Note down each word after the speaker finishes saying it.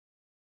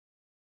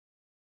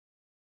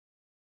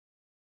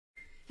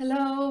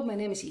Hello, my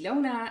name is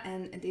Ilona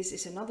and this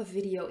is another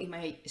video in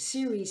my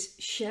series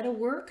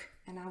Shadowwork,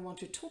 and I want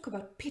to talk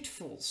about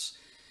pitfalls.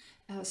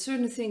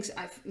 Certain things,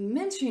 I've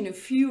mentioned a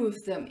few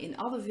of them in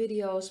other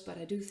videos, but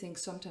I do think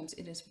sometimes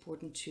it is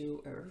important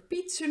to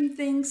repeat certain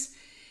things.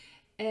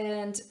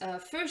 And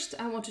first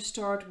I want to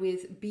start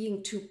with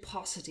being too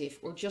positive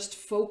or just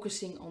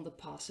focusing on the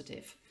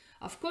positive.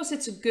 Of course,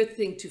 it's a good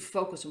thing to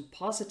focus on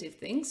positive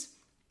things,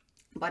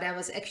 but I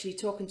was actually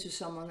talking to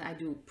someone, I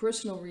do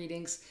personal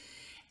readings,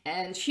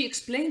 and she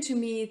explained to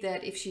me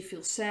that if she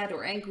feels sad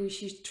or angry,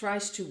 she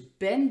tries to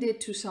bend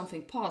it to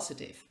something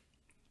positive.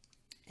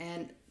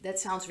 And that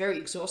sounds very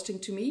exhausting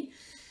to me.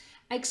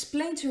 I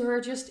explained to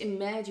her, just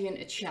imagine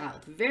a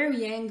child,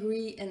 very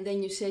angry, and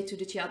then you say to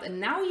the child,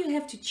 and now you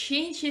have to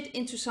change it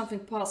into something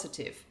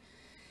positive.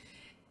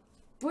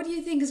 What do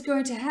you think is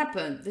going to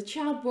happen? The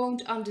child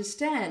won't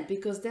understand,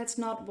 because that's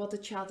not what the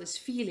child is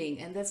feeling.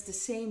 And that's the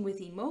same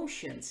with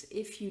emotions.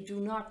 If you do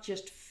not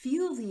just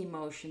feel the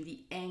emotion,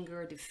 the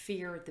anger, the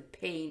fear, the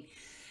pain,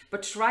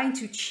 but trying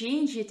to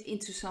change it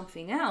into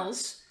something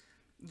else,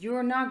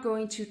 you're not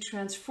going to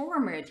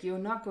transform it. You're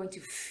not going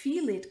to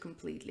feel it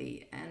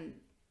completely. And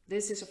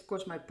this is, of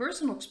course, my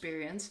personal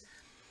experience.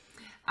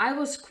 I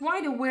was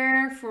quite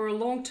aware for a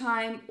long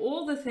time,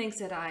 all the things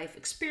that I've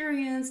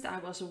experienced. I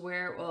was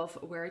aware of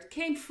where it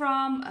came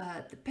from,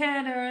 the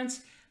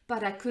patterns,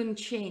 but I couldn't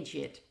change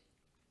it.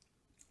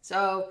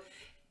 So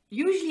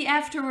usually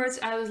afterwards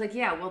I was like,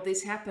 yeah, well,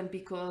 this happened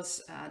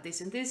because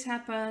this and this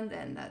happened,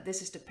 and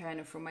this is the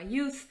pattern from my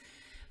youth,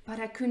 but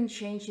I couldn't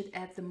change it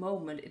at the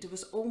moment. It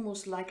was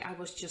almost like I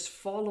was just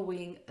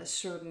following a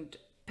certain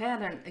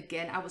pattern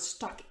again. I was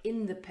stuck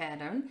in the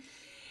pattern.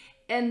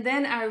 And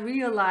then I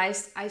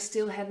realized I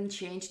still hadn't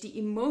changed the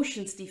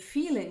emotions, the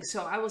feelings.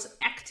 So I was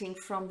acting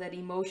from that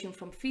emotion,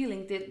 from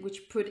feeling,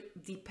 which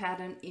put the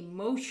pattern in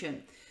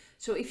motion.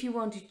 So if you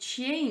want to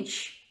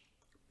change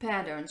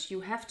patterns, you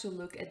have to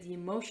look at the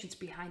emotions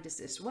behind this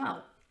as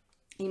well.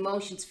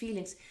 Emotions,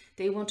 feelings,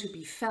 they want to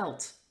be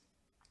felt.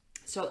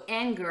 So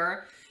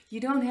anger, you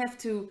don't have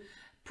to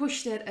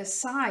push that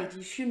aside.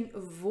 You shouldn't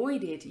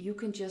avoid it. You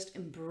can just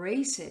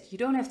embrace it. You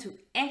don't have to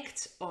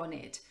act on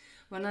it.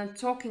 When I'm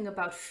talking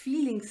about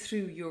feeling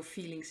through your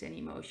feelings and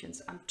emotions,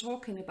 I'm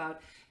talking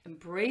about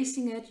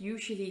embracing it.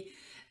 Usually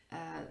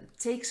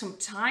take some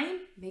time,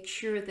 make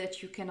sure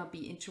that you cannot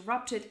be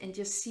interrupted, and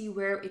just see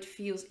where it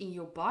feels in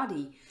your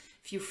body.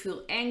 If you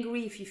feel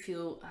angry, if you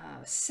feel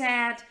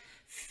sad,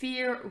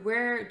 fear,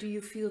 where do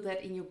you feel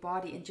that in your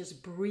body? And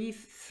just breathe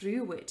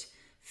through it.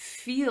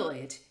 Feel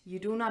it. You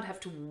do not have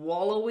to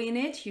wallow in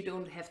it. You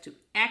don't have to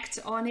act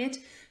on it.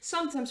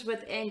 Sometimes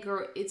with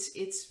anger,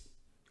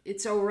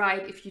 it's all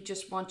right if you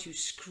just want to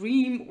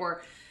scream,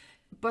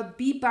 but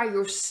be by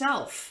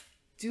yourself.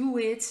 Do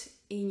it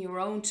in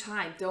your own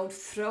time. Don't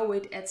throw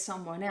it at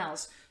someone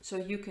else, so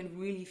you can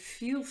really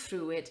feel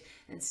through it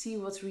and see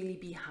what's really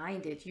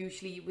behind it.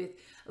 Usually with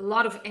a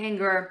lot of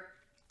anger,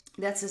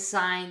 that's a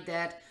sign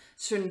that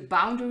certain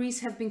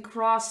boundaries have been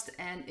crossed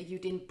and you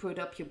didn't put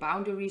up your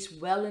boundaries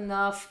well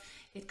enough.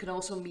 It can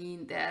also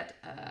mean that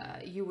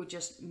you were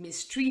just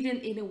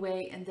mistreated in a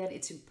way, and that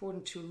it's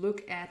important to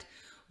look at,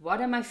 what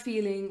am I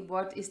feeling?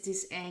 What is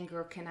this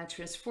anger? Can I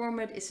transform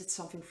it? Is it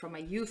something from my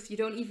youth? You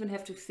don't even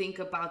have to think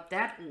about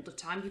that all the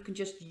time. You can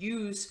just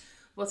use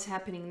what's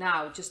happening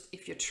now. Just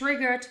if you're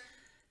triggered,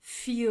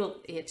 feel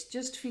it.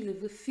 Just feel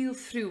it. Feel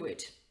through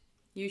it.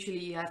 Usually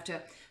you have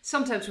to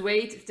sometimes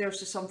wait. If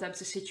there's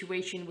sometimes a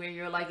situation where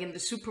you're like in the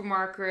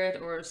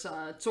supermarket or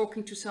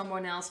talking to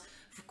someone else,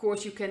 of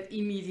course you can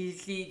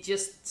immediately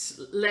just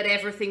let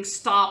everything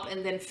stop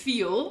and then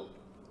feel.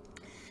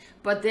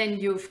 But then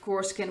you, of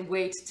course, can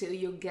wait till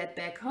you get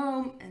back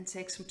home and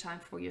take some time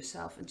for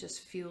yourself and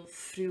just feel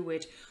through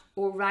it,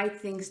 or write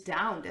things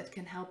down. That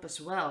can help as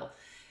well.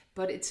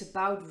 But it's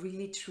about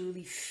really,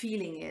 truly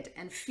feeling it.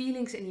 And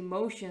feelings and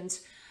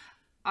emotions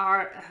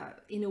are,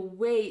 in a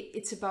way,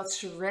 it's about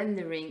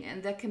surrendering.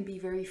 And that can be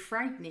very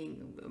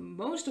frightening.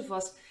 Most of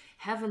us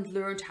haven't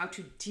learned how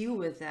to deal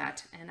with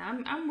that. And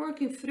I'm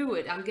working through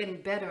it. I'm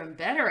getting better and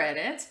better at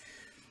it.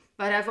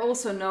 But I've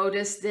also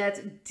noticed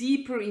that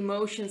deeper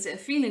emotions and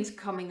feelings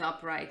coming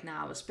up right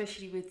now,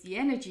 especially with the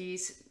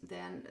energies,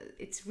 then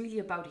it's really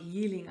about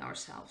healing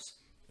ourselves.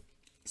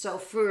 So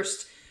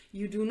first,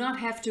 you do not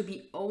have to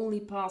be only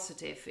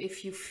positive.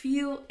 If you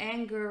feel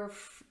anger,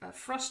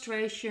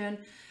 frustration,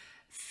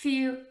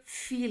 fear,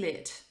 feel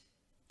it.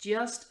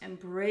 Just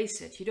embrace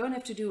it. You don't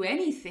have to do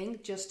anything,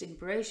 just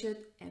embrace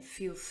it and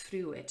feel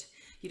through it.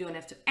 You don't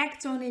have to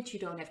act on it. You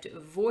don't have to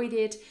avoid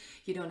it.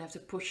 You don't have to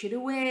push it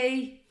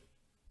away.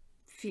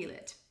 Feel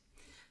it.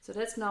 So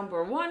that's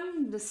number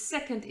one. The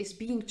second is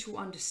being too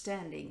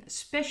understanding,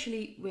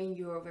 especially when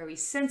you're very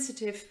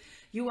sensitive.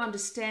 You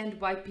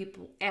understand why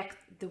people act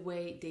the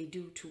way they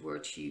do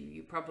towards you.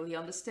 You probably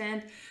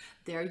understand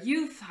their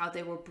youth, how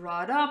they were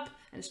brought up,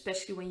 and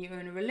especially when you're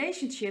in a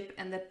relationship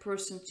and that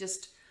person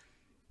just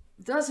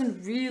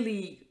doesn't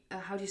really,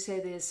 how do you say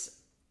this,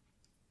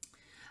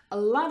 A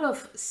lot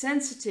of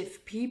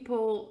sensitive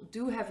people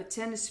do have a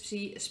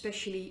tendency,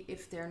 especially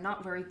if they're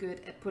not very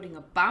good at putting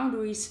up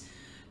boundaries,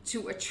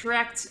 to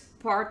attract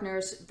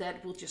partners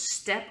that will just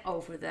step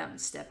over them,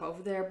 step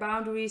over their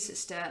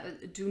boundaries,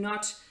 do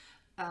not,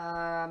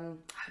 how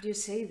do you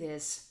say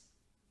this?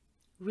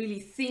 Really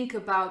think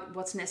about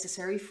what's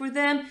necessary for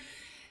them.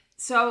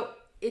 So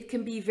it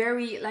can be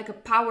very like a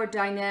power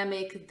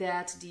dynamic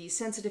that the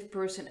sensitive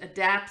person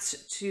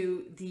adapts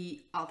to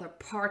the other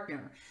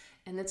partner.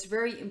 And it's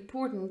very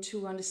important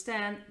to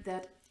understand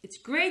that it's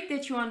great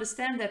that you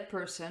understand that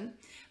person,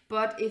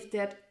 but if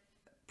that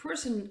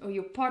person or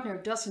your partner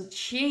doesn't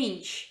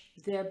change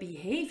their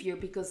behavior,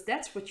 because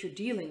that's what you're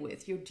dealing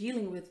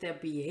with their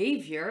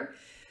behavior,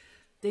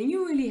 then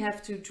you really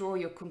have to draw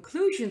your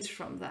conclusions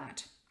from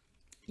that.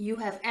 You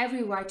have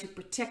every right to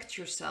protect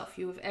yourself.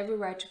 You have every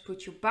right to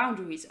put your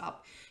boundaries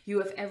up. You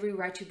have every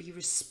right to be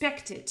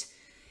respected.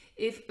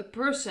 If a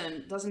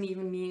person doesn't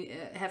even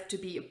have to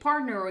be a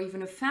partner or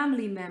even a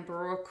family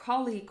member or a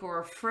colleague or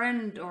a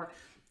friend or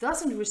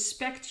doesn't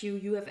respect you,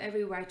 you have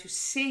every right to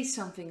say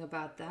something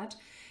about that.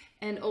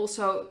 And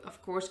also,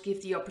 of course,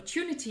 give the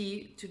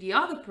opportunity to the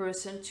other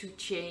person to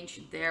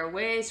change their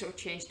ways or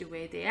change the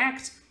way they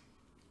act.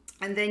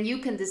 And then you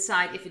can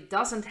decide if it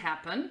doesn't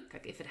happen.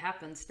 Like if it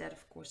happens, that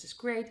of course is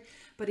great.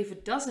 But if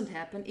it doesn't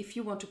happen, if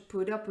you want to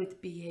put up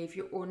with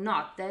behavior or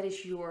not, that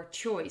is your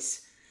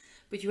choice.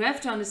 But you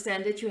have to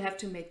understand that you have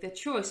to make that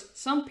choice.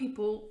 Some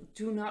people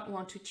do not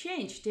want to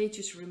change. They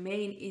just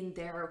remain in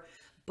their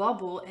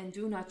bubble and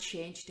do not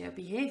change their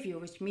behavior,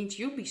 which means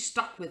you'll be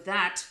stuck with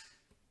that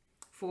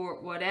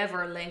for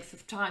whatever length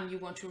of time you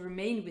want to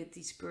remain with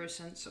these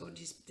persons or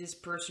this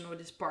person or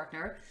this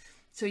partner.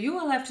 So you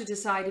will have to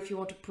decide if you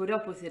want to put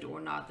up with it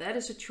or not. That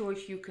is a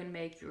choice you can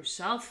make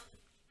yourself,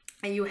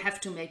 and you have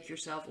to make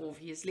yourself,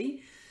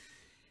 obviously.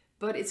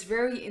 But it's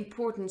very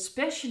important,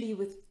 especially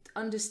with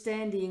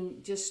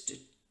understanding, just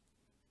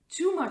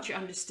too much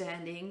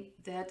understanding,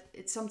 that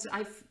it's something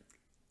I've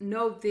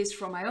known this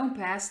from my own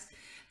past,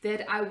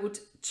 that I would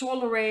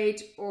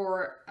tolerate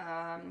or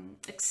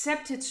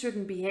accepted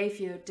certain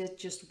behavior that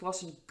just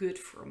wasn't good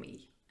for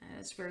me.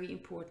 It's very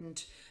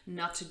important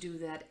not to do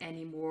that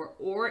anymore.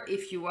 Or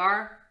if you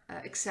are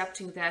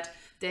accepting that,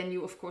 then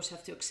you of course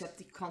have to accept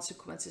the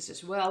consequences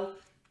as well.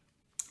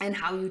 And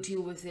how you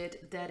deal with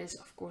it, that is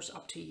of course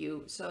up to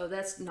you. So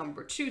that's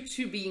number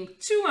 2, being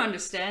too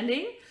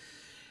understanding.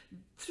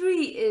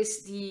 3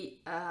 is the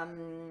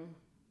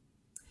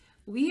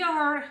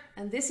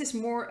and this is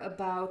more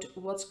about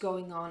what's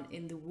going on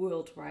in the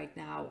world right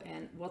now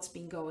and what's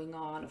been going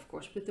on, of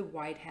course, with the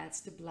white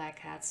hats, the black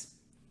hats.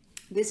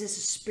 This is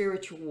a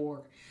spiritual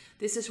war.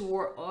 This is a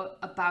war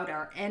about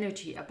our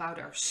energy, about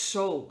our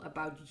soul,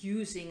 about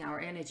using our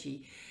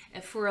energy.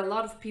 And for a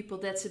lot of people,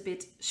 that's a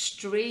bit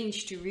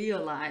strange to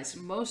realize.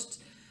 Most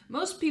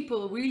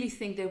people really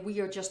think that we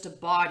are just a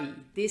body.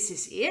 This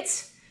is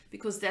it.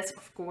 Because that's,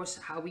 of course,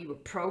 how we were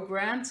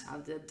programmed, how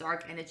the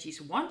dark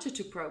energies wanted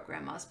to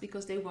program us,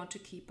 because they want to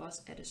keep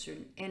us at a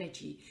certain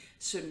energy,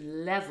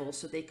 certain level,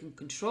 so they can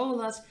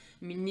control us,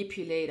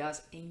 manipulate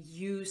us, and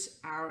use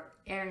our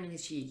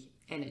energy.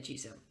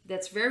 So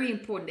that's very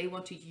important. They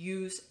want to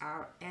use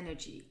our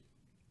energy.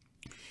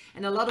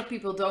 And a lot of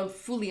people don't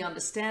fully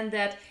understand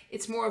that.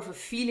 It's more of a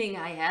feeling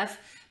I have,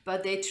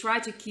 but they try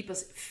to keep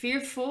us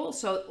fearful.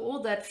 So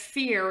all that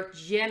fear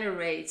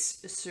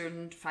generates a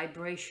certain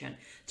vibration,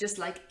 just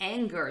like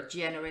anger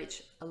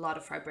generates a lot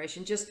of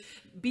vibration. Just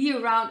be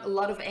around a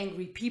lot of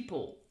angry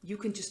people. You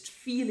can just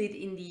feel it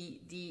in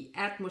the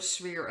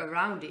atmosphere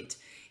around it.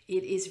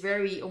 It is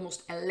very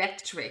almost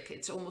electric.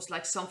 It's almost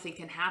like something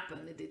can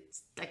happen.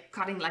 It's like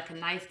cutting like a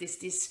knife.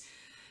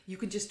 You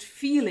can just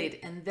feel it,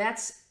 and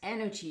that's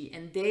energy.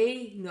 And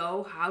they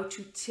know how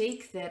to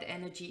take that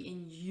energy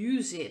and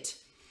use it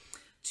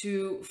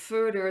to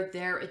further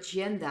their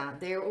agenda.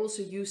 They're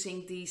also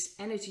using these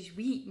energies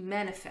we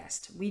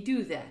manifest. We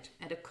do that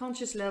at a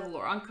conscious level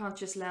or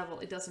unconscious level.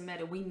 It doesn't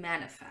matter. We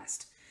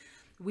manifest.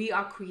 We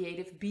are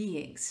creative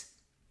beings.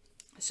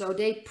 So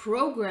they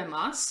program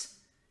us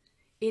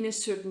in a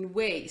certain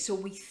way. So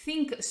we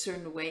think a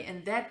certain way,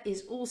 and that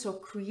is also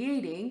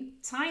creating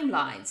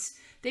timelines.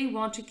 They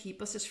want to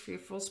keep us as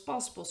fearful as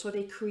possible. So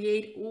they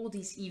create all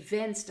these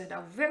events that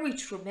are very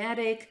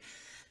traumatic.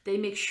 They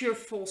make sure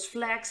false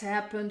flags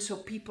happen, so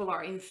people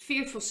are in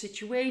fearful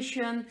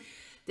situation.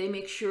 They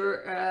make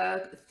sure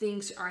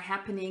things are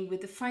happening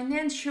with the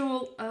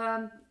financial,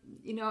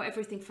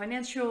 everything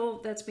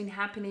financial that's been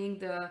happening,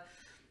 the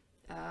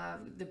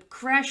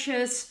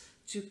crashes,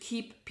 to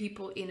keep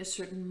people in a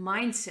certain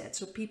mindset.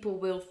 So people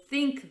will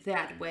think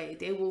that way.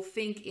 They will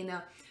think in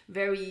a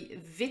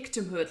very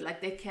victimhood,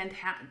 like they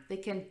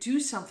can't do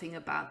something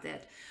about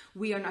that.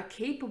 We are not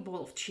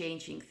capable of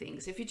changing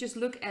things. If you just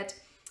look at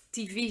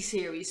TV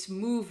series,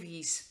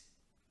 movies,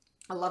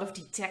 a lot of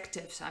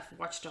detectives. I've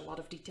watched a lot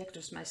of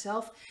detectives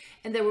myself.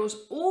 And there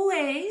was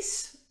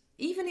always,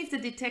 even if the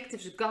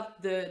detectives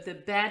got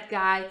the bad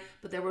guy,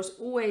 but there was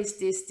always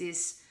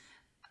this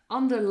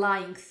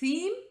underlying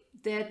theme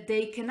that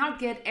they cannot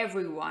get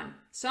everyone.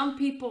 Some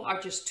people are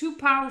just too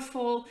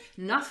powerful,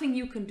 nothing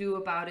you can do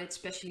about it,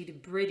 especially the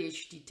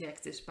British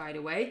detectives, by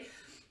the way.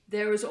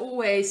 There is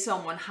always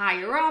someone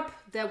higher up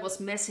that was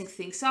messing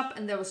things up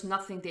and there was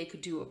nothing they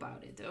could do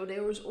about it. Or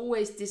there was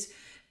always this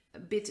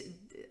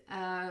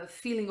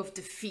feeling of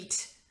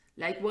defeat.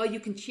 Like, well, you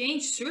can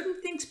change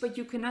certain things, but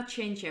you cannot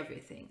change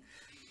everything.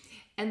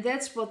 And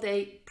that's what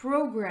they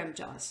programmed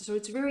us. So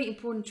it's very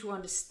important to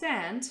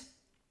understand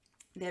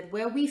that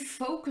where we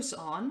focus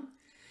on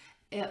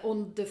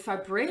the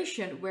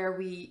vibration, where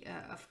we,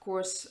 of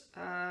course,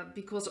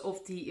 because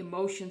of the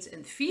emotions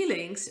and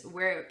feelings,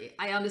 where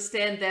I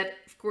understand that,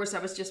 of course, I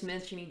was just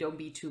mentioning don't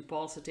be too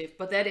positive,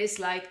 but that is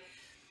like,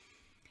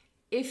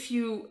 if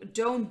you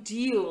don't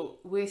deal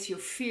with your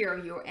fear,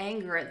 your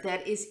anger,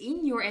 that is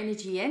in your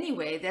energy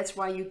anyway, that's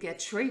why you get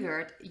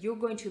triggered, you're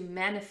going to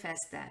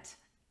manifest that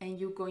and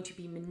you're going to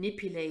be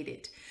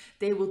manipulated.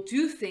 They will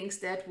do things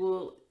that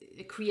will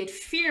create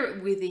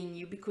fear within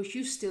you because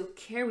you still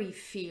carry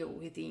fear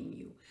within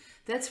you.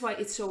 That's why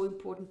it's so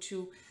important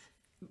to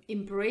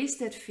embrace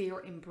that fear,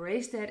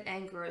 embrace that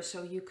anger,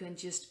 so you can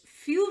just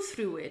feel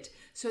through it,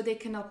 so they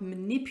cannot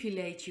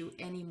manipulate you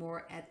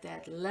anymore at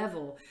that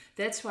level.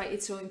 That's why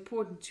it's so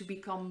important to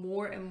become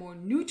more and more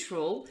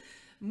neutral.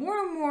 More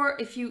and more,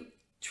 if you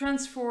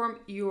transform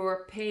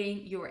your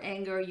pain, your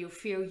anger, your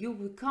fear, you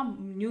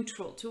become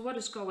neutral to what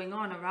is going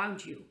on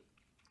around you.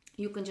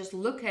 You can just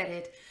look at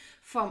it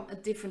from a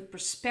different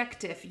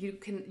perspective.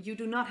 You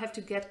do not have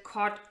to get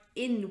caught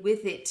in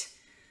with it.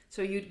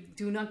 So you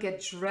do not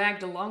get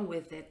dragged along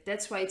with it.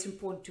 That's why it's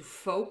important to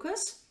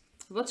focus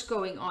what's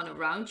going on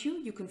around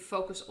you. You can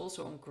focus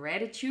also on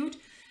gratitude.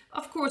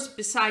 Of course,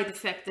 beside the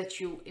fact that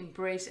you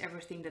embrace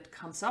everything that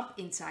comes up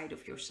inside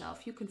of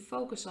yourself, you can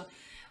focus on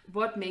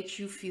what makes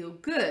you feel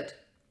good.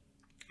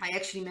 I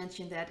actually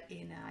mentioned that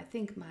in, I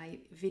think, my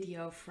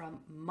video from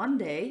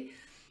Monday.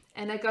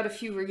 And I got a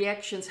few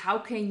reactions. How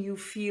can you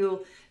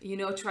feel,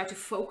 try to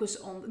focus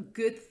on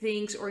good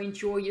things or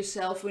enjoy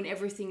yourself when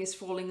everything is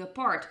falling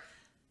apart?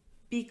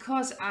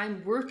 Because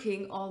I'm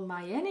working on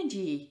my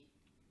energy.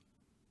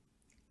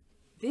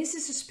 This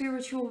is a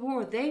spiritual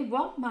war. They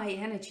want my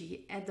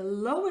energy at the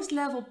lowest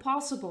level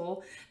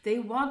possible. They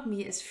want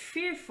me as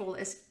fearful,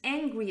 as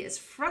angry, as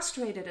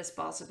frustrated as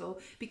possible,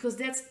 because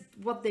that's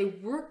what they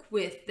work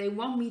with. They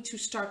want me to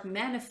start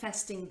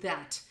manifesting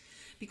that.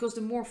 Because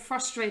the more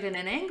frustrated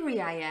and angry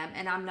I am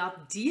and I'm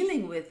not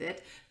dealing with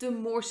it, the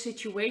more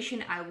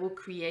situation I will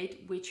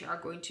create which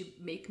are going to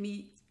make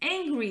me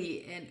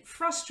angry and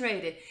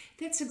frustrated.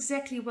 That's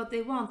exactly what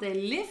they want. They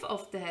live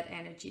off that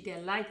energy. They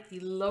like the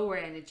lower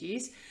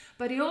energies,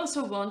 but they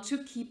also want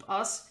to keep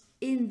us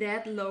in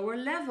that lower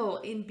level,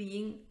 in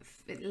being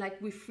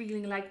like we're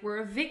feeling like we're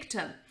a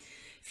victim.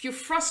 If you're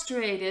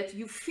frustrated,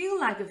 you feel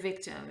like a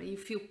victim, you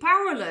feel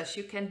powerless,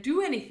 you can't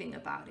do anything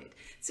about it.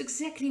 It's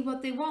exactly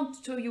what they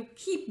want. So you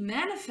keep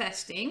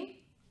manifesting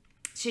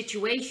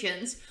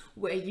situations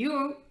where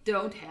you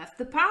don't have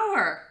the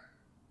power.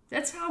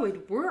 That's how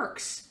it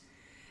works.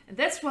 And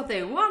that's what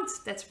they want.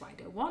 That's why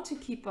they want to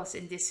keep us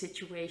in this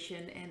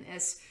situation and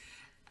as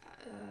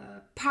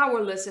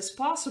powerless as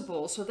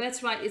possible. So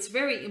that's why it's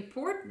very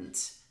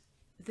important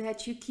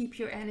that you keep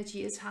your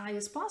energy as high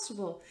as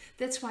possible.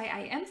 That's why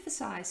I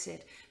emphasize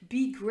it.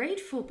 Be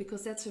grateful,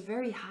 because that's a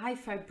very high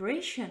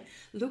vibration.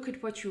 Look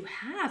at what you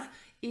have.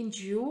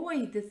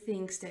 Enjoy the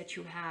things that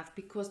you have,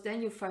 because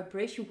then your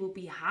vibration will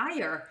be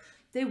higher.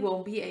 They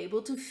won't be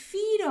able to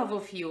feed off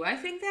of you. I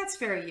think that's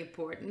very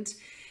important.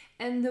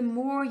 And the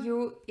more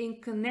you're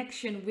in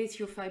connection with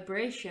your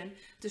vibration,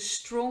 the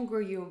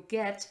stronger you'll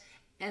get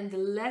and the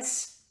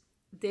less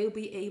they'll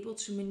be able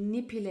to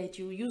manipulate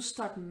you. You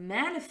start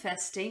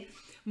manifesting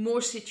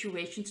more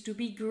situations to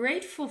be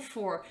grateful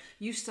for.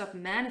 You start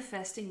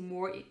manifesting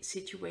more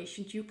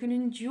situations you can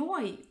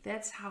enjoy.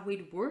 That's how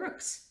it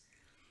works.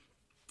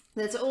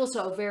 That's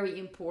also very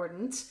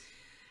important.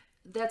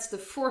 That's the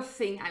fourth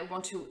thing I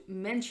want to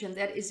mention.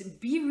 That is,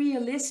 be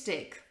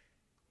realistic.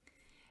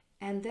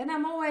 And then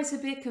I'm always a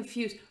bit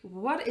confused.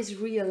 What is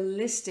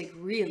realistic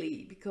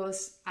really?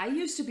 Because I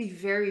used to be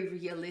very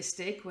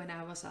realistic when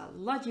I was a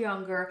lot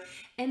younger.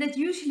 And it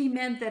usually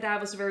meant that I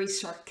was very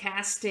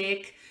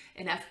sarcastic.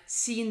 And I've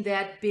seen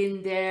that,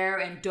 been there,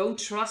 and don't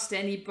trust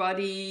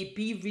anybody.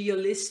 Be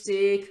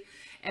realistic.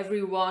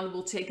 Everyone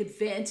will take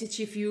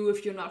advantage of you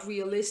if you're not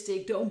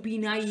realistic. Don't be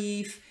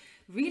naive.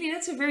 Really,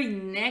 that's a very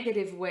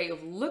negative way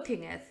of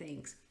looking at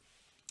things.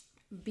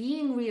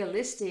 Being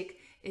realistic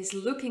is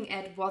looking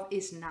at what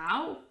is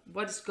now,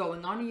 what is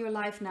going on in your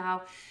life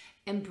now,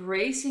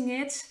 embracing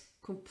it,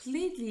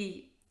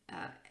 completely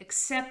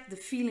accept the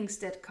feelings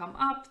that come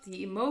up,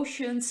 the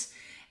emotions,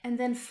 and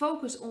then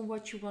focus on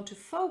what you want to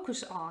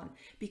focus on,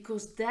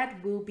 because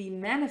that will be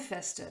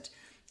manifested.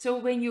 So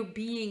when you're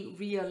being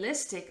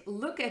realistic,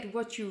 look at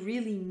what you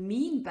really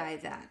mean by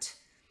that.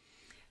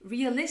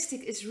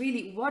 Realistic is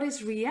really, what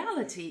is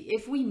reality?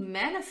 If we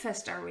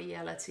manifest our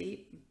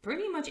reality,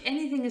 pretty much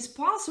anything is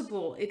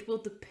possible. It will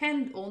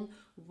depend on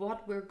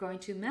what we're going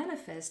to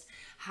manifest.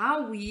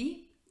 How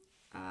we,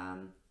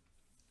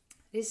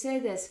 they say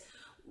this,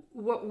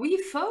 what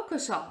we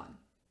focus on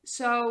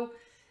So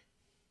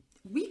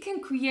we can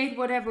create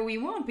whatever we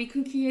want. We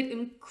can create an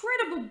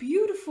incredible,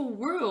 beautiful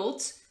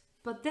world,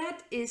 but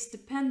that is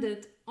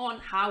dependent on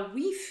how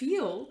we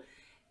feel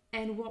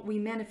and what we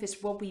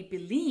manifest, what we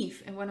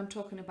believe. And when I'm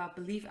talking about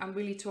belief, I'm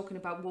really talking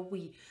about what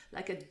we,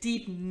 like a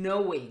deep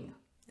knowing,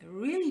 a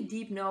really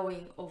deep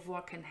knowing of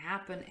what can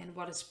happen and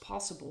what is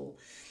possible.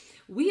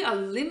 We are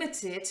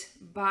limited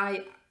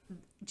by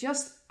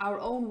just our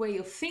own way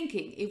of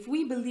thinking. If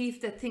we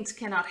believe that things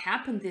cannot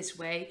happen this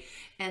way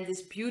and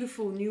this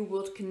beautiful new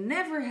world can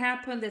never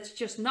happen, that's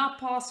just not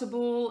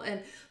possible,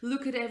 and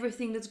look at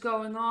everything that's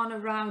going on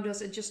around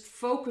us and just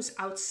focus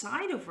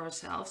outside of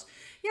ourselves,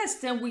 yes,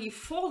 then we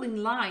fall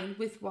in line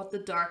with what the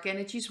dark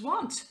energies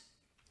want.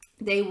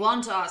 They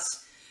want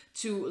us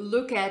to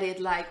look at it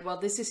like, well,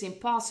 this is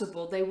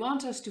impossible. They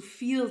want us to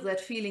feel that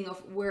feeling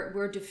of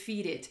we're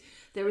defeated.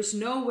 There is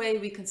no way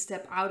we can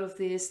step out of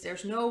this.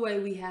 There's no way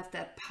we have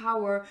that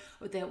power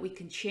or that we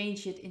can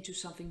change it into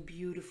something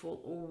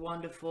beautiful or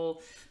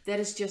wonderful. That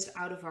is just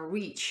out of our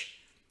reach.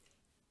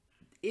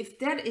 If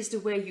that is the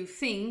way you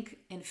think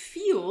and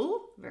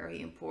feel,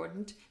 very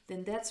important,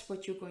 then that's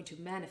what you're going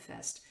to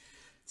manifest.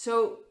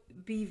 So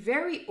be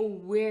very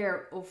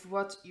aware of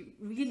what you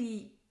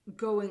really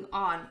going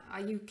on.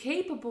 Are you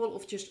capable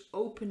of just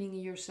opening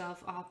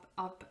yourself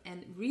up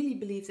and really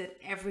believe that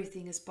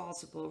everything is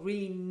possible?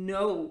 Really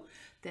know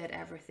that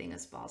everything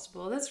is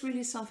possible? That's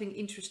really something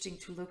interesting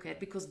to look at,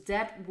 because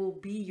that will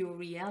be your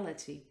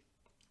reality.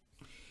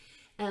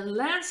 And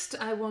last,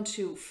 I want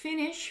to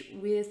finish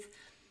with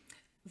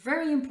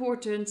very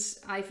important,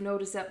 I've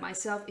noticed that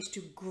myself, is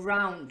to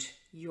ground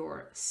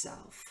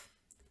yourself.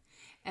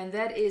 And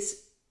that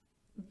is,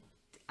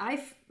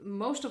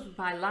 most of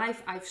my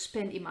life I've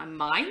spent in my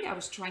mind. I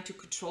was trying to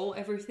control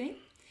everything.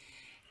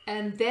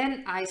 And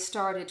then I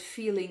started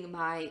feeling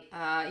my,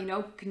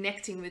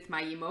 connecting with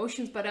my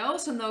emotions. But I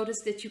also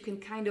noticed that you can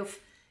kind of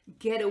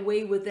get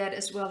away with that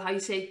as well. How you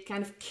say,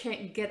 kind of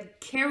get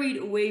carried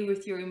away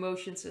with your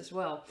emotions as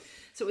well.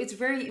 So it's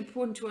very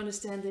important to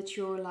understand that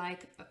you're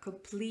like a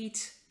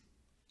complete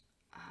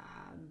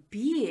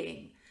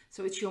being.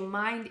 So it's your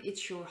mind,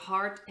 it's your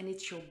heart, and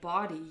it's your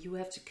body. You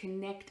have to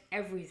connect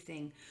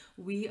everything.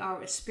 We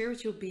are a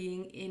spiritual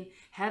being in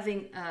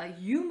having a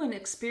human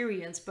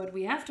experience, but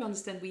we have to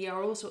understand we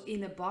are also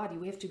in a body.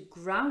 We have to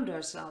ground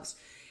ourselves.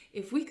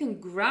 If we can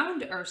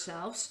ground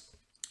ourselves,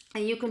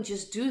 and you can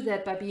just do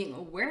that by being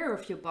aware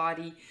of your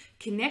body,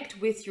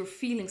 connect with your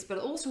feelings, but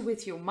also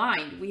with your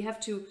mind. We have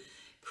to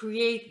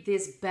create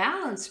this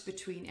balance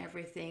between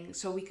everything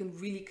so we can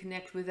really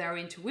connect with our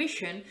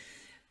intuition.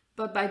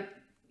 But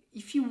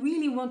if you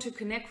really want to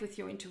connect with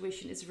your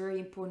intuition, it's very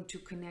important to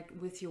connect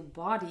with your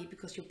body,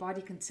 because your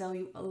body can tell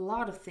you a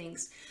lot of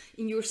things.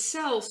 In your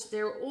cells,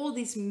 there are all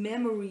these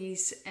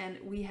memories, and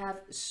we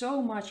have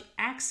so much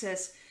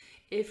access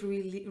if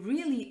we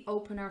really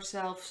open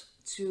ourselves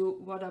to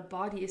what our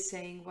body is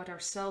saying, what our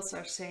cells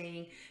are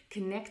saying,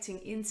 connecting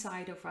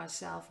inside of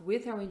ourselves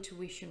with our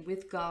intuition,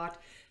 with God.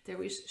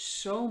 There is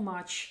so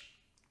much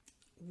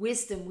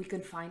wisdom we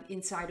can find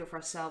inside of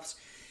ourselves.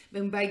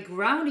 And by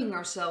grounding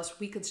ourselves,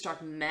 we can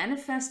start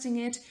manifesting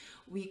it.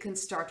 We can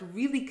start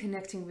really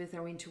connecting with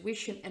our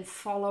intuition and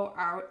follow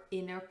our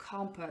inner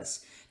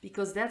compass,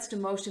 because that's the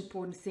most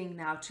important thing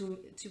now, to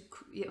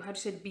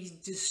be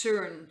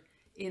discerned,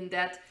 in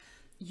that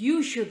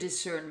use your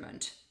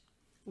discernment.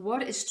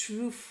 What is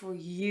true for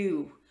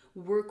you?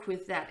 Work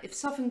with that. If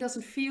something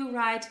doesn't feel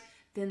right,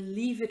 then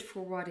leave it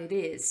for what it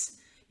is.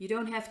 You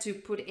don't have to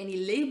put any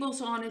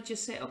labels on it.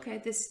 Just say, okay,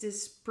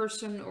 this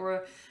person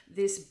or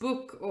this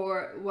book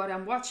or what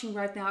I'm watching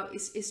right now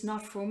is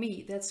not for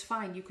me. That's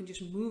fine. You can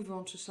just move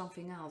on to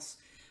something else.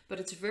 But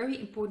it's very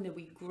important that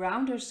we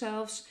ground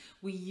ourselves,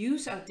 we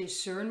use our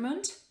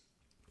discernment,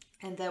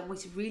 and that we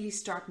really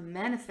start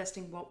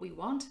manifesting what we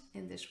want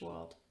in this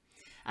world.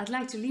 I'd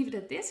like to leave it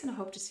at this, and I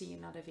hope to see you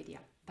in another video.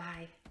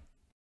 Bye.